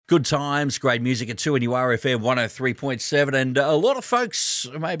Good times, great music at 2NURFM 103.7, and a lot of folks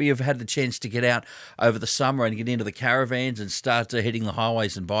maybe have had the chance to get out over the summer and get into the caravans and start hitting the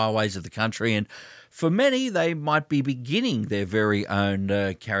highways and byways of the country. And for many, they might be beginning their very own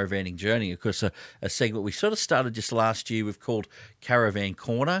caravanning journey. Of course, a segment we sort of started just last year we've called Caravan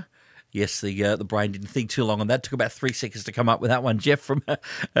Corner. Yes, the brain didn't think too long on that. Took about 3 seconds to come up with that one. Jeff from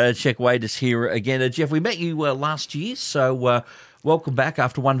Check Wade is here again. Jeff, we met you last year, so welcome back.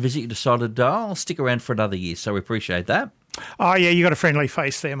 After one visit, you decided, I'll stick around for another year, so we appreciate that. Oh, yeah, you got a friendly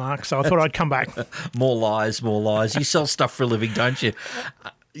face there, Mark, so I thought I'd come back. More lies. You sell stuff for a living, don't you?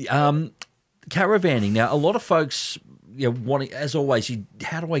 Caravanning. Now, a lot of folks... as always,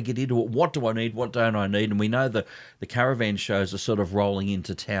 how do I get into it? What do I need? What don't I need? And we know the caravan shows are sort of rolling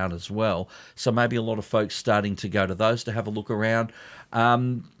into town as well. So maybe a lot of folks starting to go to those to have a look around.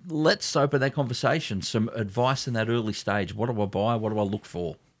 Let's open that conversation. Some advice in that early stage. What do I buy? What do I look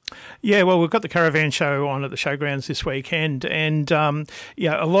for? Yeah, well, we've got the Caravan show on at the showgrounds this weekend, and a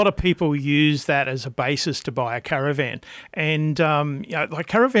lot of people use that as a basis to buy a caravan. And like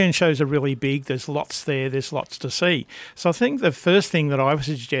caravan shows are really big. There's lots there. There's lots to see. So I think the first thing that I would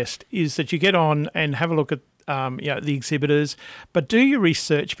suggest is that you get on and have a look at the exhibitors, but do your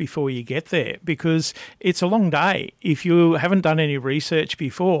research before you get there, because it's a long day. If you haven't done any research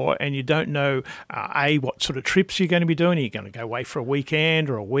before and you don't know, what sort of trips you're going to be doing, are you going to go away for a weekend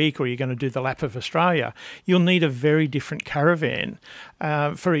or a week, or are you going to do the lap of Australia, you'll need a very different caravan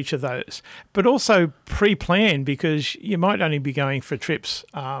for each of those. But also pre-plan, because you might only be going for trips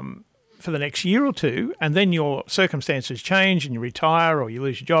for the next year or two, and then your circumstances change and you retire or you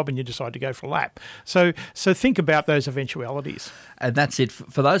lose your job and you decide to go for a lap. So think about those eventualities. And that's it.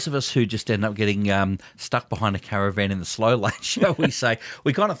 For those of us who just end up getting stuck behind a caravan in the slow lane, shall we say,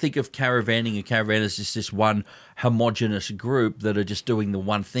 we kind of think of caravanning and caravan as just this one homogenous group that are just doing the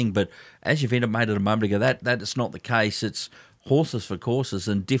one thing. But as you've intimated a moment ago, that is not the case. It's horses for courses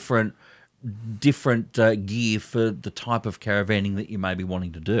and different gear for the type of caravanning that you may be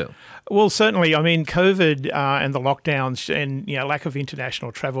wanting to do. Well, certainly. I mean, COVID and the lockdowns and lack of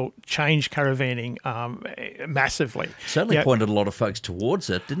international travel changed caravanning massively. Certainly pointed a lot of folks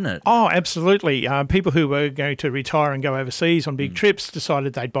towards it, didn't it? Oh, absolutely. People who were going to retire and go overseas on big trips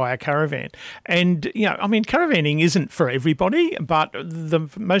decided they'd buy a caravan. And, caravanning isn't for everybody, but the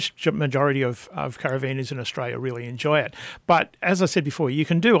majority of caravanners in Australia really enjoy it. But as I said before, you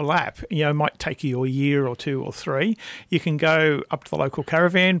can do a lap. It might take you a year or two or three. You can go up to the local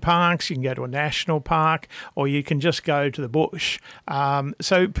caravan parks, you can go to a national park, or you can just go to the bush.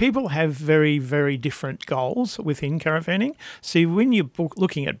 So people have very, very different goals within caravanning. So when you're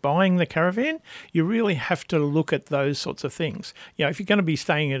looking at buying the caravan, you really have to look at those sorts of things. If you're going to be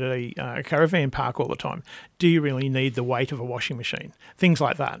staying at a caravan park all the time, do you really need the weight of a washing machine? Things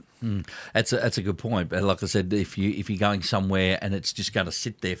like that. That's a good point. But like I said, if you're going somewhere and it's just going to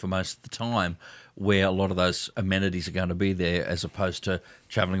sit there for most of the time, where a lot of those amenities are going to be there, as opposed to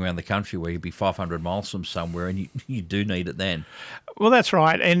travelling around the country where you'd be 500 miles from somewhere and you do need it then. Well, that's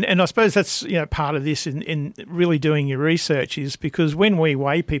right. And I suppose that's part of this in really doing your research, is because when we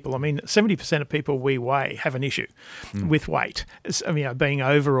weigh people, 70% of people we weigh have an issue with weight, being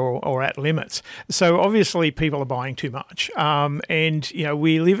over or at limits. So obviously people are buying too much.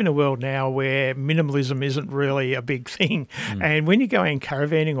 We live in a world now where minimalism isn't really a big thing. And when you're going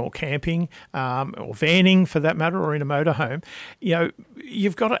caravanning or camping, or vanning for that matter, or in a motorhome,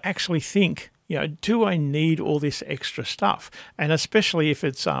 you've got to actually think, do I need all this extra stuff? And especially if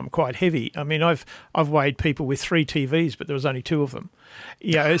it's quite heavy. I've weighed people with 3 TVs, but there was only 2 of them.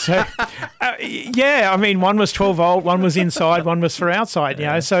 So one was 12 volt, one was inside, one was for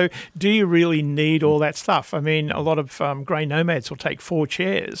outside. So do you really need all that stuff? A lot of grey nomads will take 4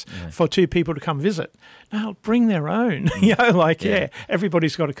 chairs for 2 people to come visit. No, bring their own.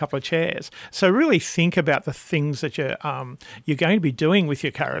 Everybody's got a couple of chairs. So really think about the things that you're going to be doing with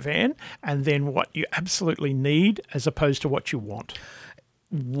your caravan, and then what you absolutely need as opposed to what you want.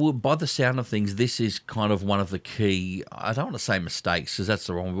 Well, by the sound of things, this is kind of one of the key, I don't want to say mistakes because that's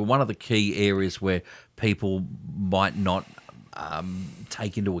the wrong, but one of the key areas where people might not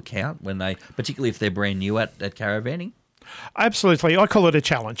take into account when they, particularly if they're brand new at caravanning. Absolutely. I call it a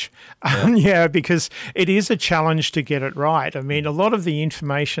challenge. Because it is a challenge to get it right. A lot of the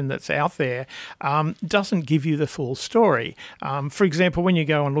information that's out there doesn't give you the full story. For example, when you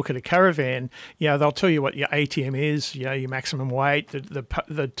go and look at a caravan, they'll tell you what your ATM is, your maximum weight,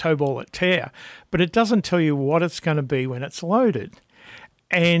 the tow ball at tear, but it doesn't tell you what it's going to be when it's loaded.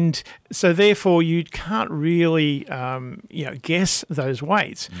 And so therefore you can't really, guess those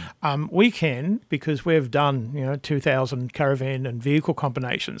weights. We can, because we've done, 2,000 caravan and vehicle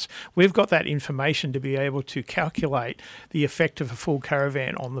combinations. We've got that information to be able to calculate the effect of a full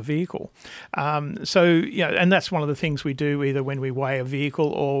caravan on the vehicle. And that's one of the things we do either when we weigh a vehicle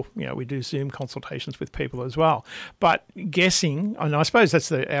or, we do Zoom consultations with people as well. But guessing, and I suppose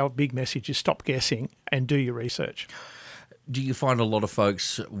that's our big message, is stop guessing and do your research. Do you find a lot of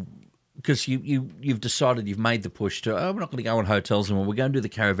folks, because you've decided, you've made the push to, we're not going to go on hotels and we're going to do the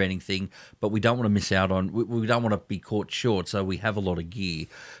caravanning thing, but we don't want to miss out on, we don't want to be caught short, so we have a lot of gear.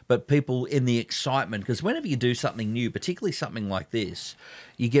 But people in the excitement, because whenever you do something new, particularly something like this,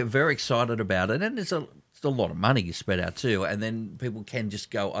 you get very excited about it, and it's a lot of money you spread out too, and then people can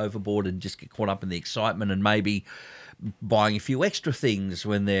just go overboard and just get caught up in the excitement and maybe buying a few extra things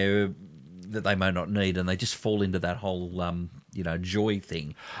that they may not need, and they just fall into that whole, joy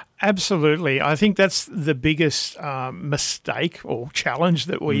thing. Absolutely. I think that's the biggest mistake or challenge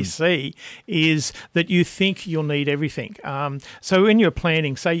that we see, is that you think you'll need everything. So when you're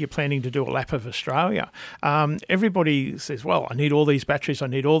planning, say you're planning to do a lap of Australia, everybody says, well, I need all these batteries, I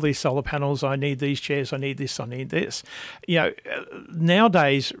need all these solar panels, I need these chairs, I need this, I need this.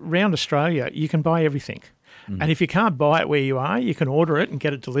 Nowadays, around Australia, you can buy everything. And if you can't buy it where you are, you can order it and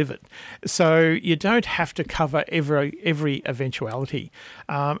get it delivered. So you don't have to cover every eventuality.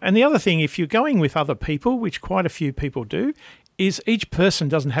 And the other thing, if you're going with other people, which quite a few people do, is each person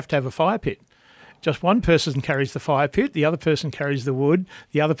doesn't have to have a fire pit. Just one person carries the fire pit, the other person carries the wood,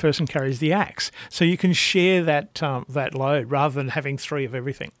 the other person carries the axe. So you can share that load rather than having three of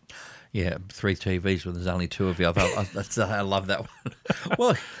everything. Yeah, 3 TVs when there's only 2 of you. I love that one.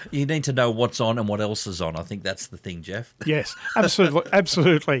 Well, you need to know what's on and what else is on. I think that's the thing, Jeff. Yes,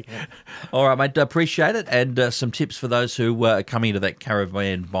 absolutely. All right, mate, appreciate it. And some tips for those who are coming into that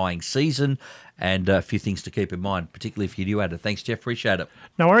caravan buying season, and a few things to keep in mind, particularly if you're new at it. Thanks, Jeff. Appreciate it.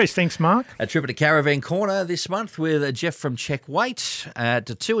 No worries. Thanks, Mark. A trip to Caravan Corner this month with Jeff from Check Weight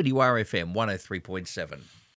to 2 at URFM 103.7.